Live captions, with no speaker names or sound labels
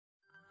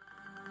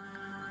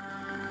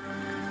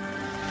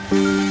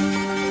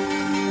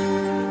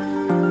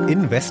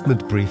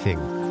Investment Briefing,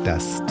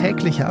 das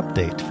tägliche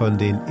Update von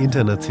den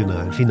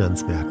internationalen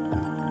Finanzmärkten.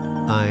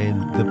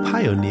 Ein The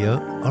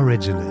Pioneer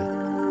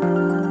Original.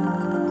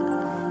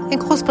 In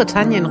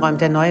Großbritannien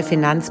räumt der neue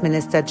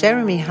Finanzminister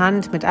Jeremy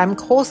Hunt mit einem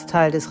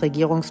Großteil des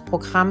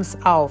Regierungsprogramms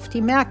auf. Die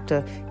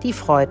Märkte, die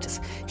freut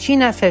es.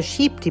 China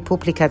verschiebt die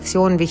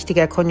Publikation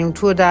wichtiger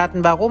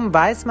Konjunkturdaten. Warum,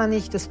 weiß man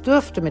nicht. Es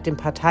dürfte mit dem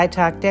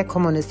Parteitag der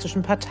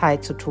Kommunistischen Partei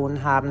zu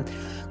tun haben.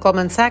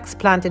 Goldman Sachs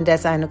plant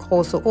indes eine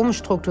große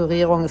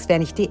Umstrukturierung. Es wäre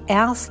nicht die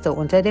erste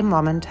unter dem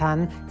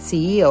momentanen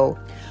CEO.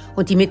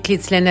 Und die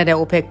Mitgliedsländer der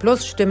OPEC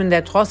Plus stimmen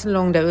der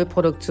Drosselung der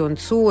Ölproduktion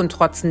zu und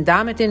trotzen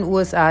damit den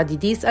USA, die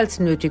dies als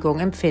Nötigung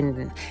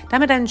empfinden.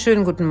 Damit einen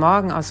schönen guten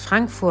Morgen aus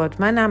Frankfurt.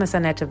 Mein Name ist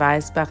Annette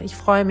Weißbach. Ich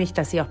freue mich,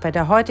 dass Sie auch bei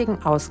der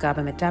heutigen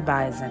Ausgabe mit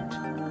dabei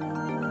sind.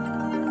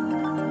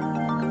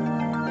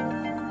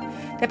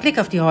 Der Blick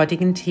auf die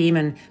heutigen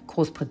Themen.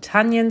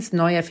 Großbritanniens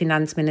neuer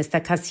Finanzminister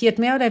kassiert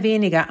mehr oder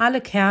weniger alle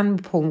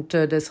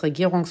Kernpunkte des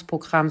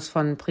Regierungsprogramms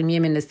von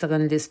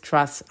Premierministerin Liz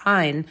Truss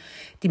ein.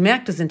 Die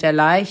Märkte sind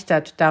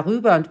erleichtert.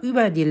 Darüber und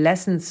über die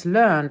Lessons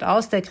learned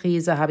aus der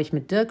Krise habe ich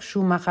mit Dirk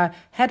Schumacher,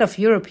 Head of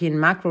European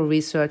Macro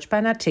Research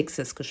bei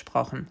Natixis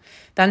gesprochen.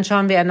 Dann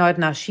schauen wir erneut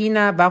nach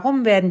China.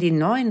 Warum werden die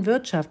neuen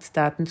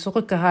Wirtschaftsdaten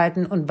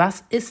zurückgehalten und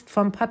was ist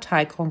vom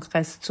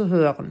Parteikongress zu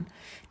hören?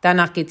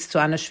 Danach geht's zu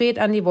Anne Schwedt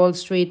an die Wall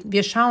Street.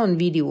 Wir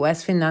schauen, wie die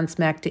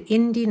US-Finanzmärkte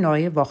in die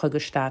neue Woche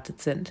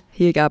gestartet sind.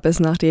 Hier gab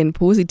es nach den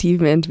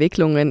positiven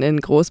Entwicklungen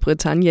in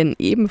Großbritannien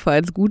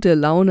ebenfalls gute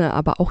Laune,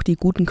 aber auch die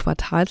guten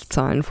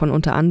Quartalszahlen von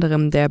unter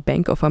anderem der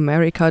Bank of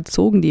America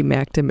zogen die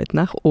Märkte mit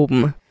nach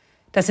oben.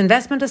 Das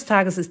Investment des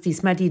Tages ist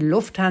diesmal die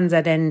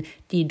Lufthansa, denn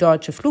die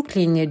deutsche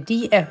Fluglinie,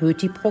 die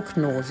erhöht die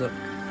Prognose.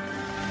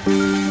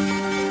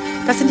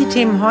 Das sind die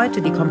Themen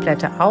heute. Die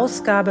komplette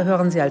Ausgabe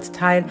hören Sie als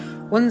Teil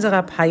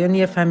unserer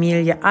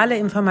Pioneer-Familie. Alle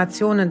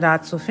Informationen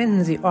dazu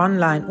finden Sie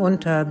online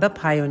unter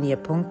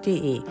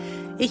thepioneer.de.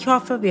 Ich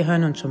hoffe, wir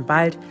hören uns schon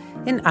bald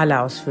in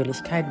aller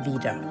Ausführlichkeit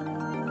wieder.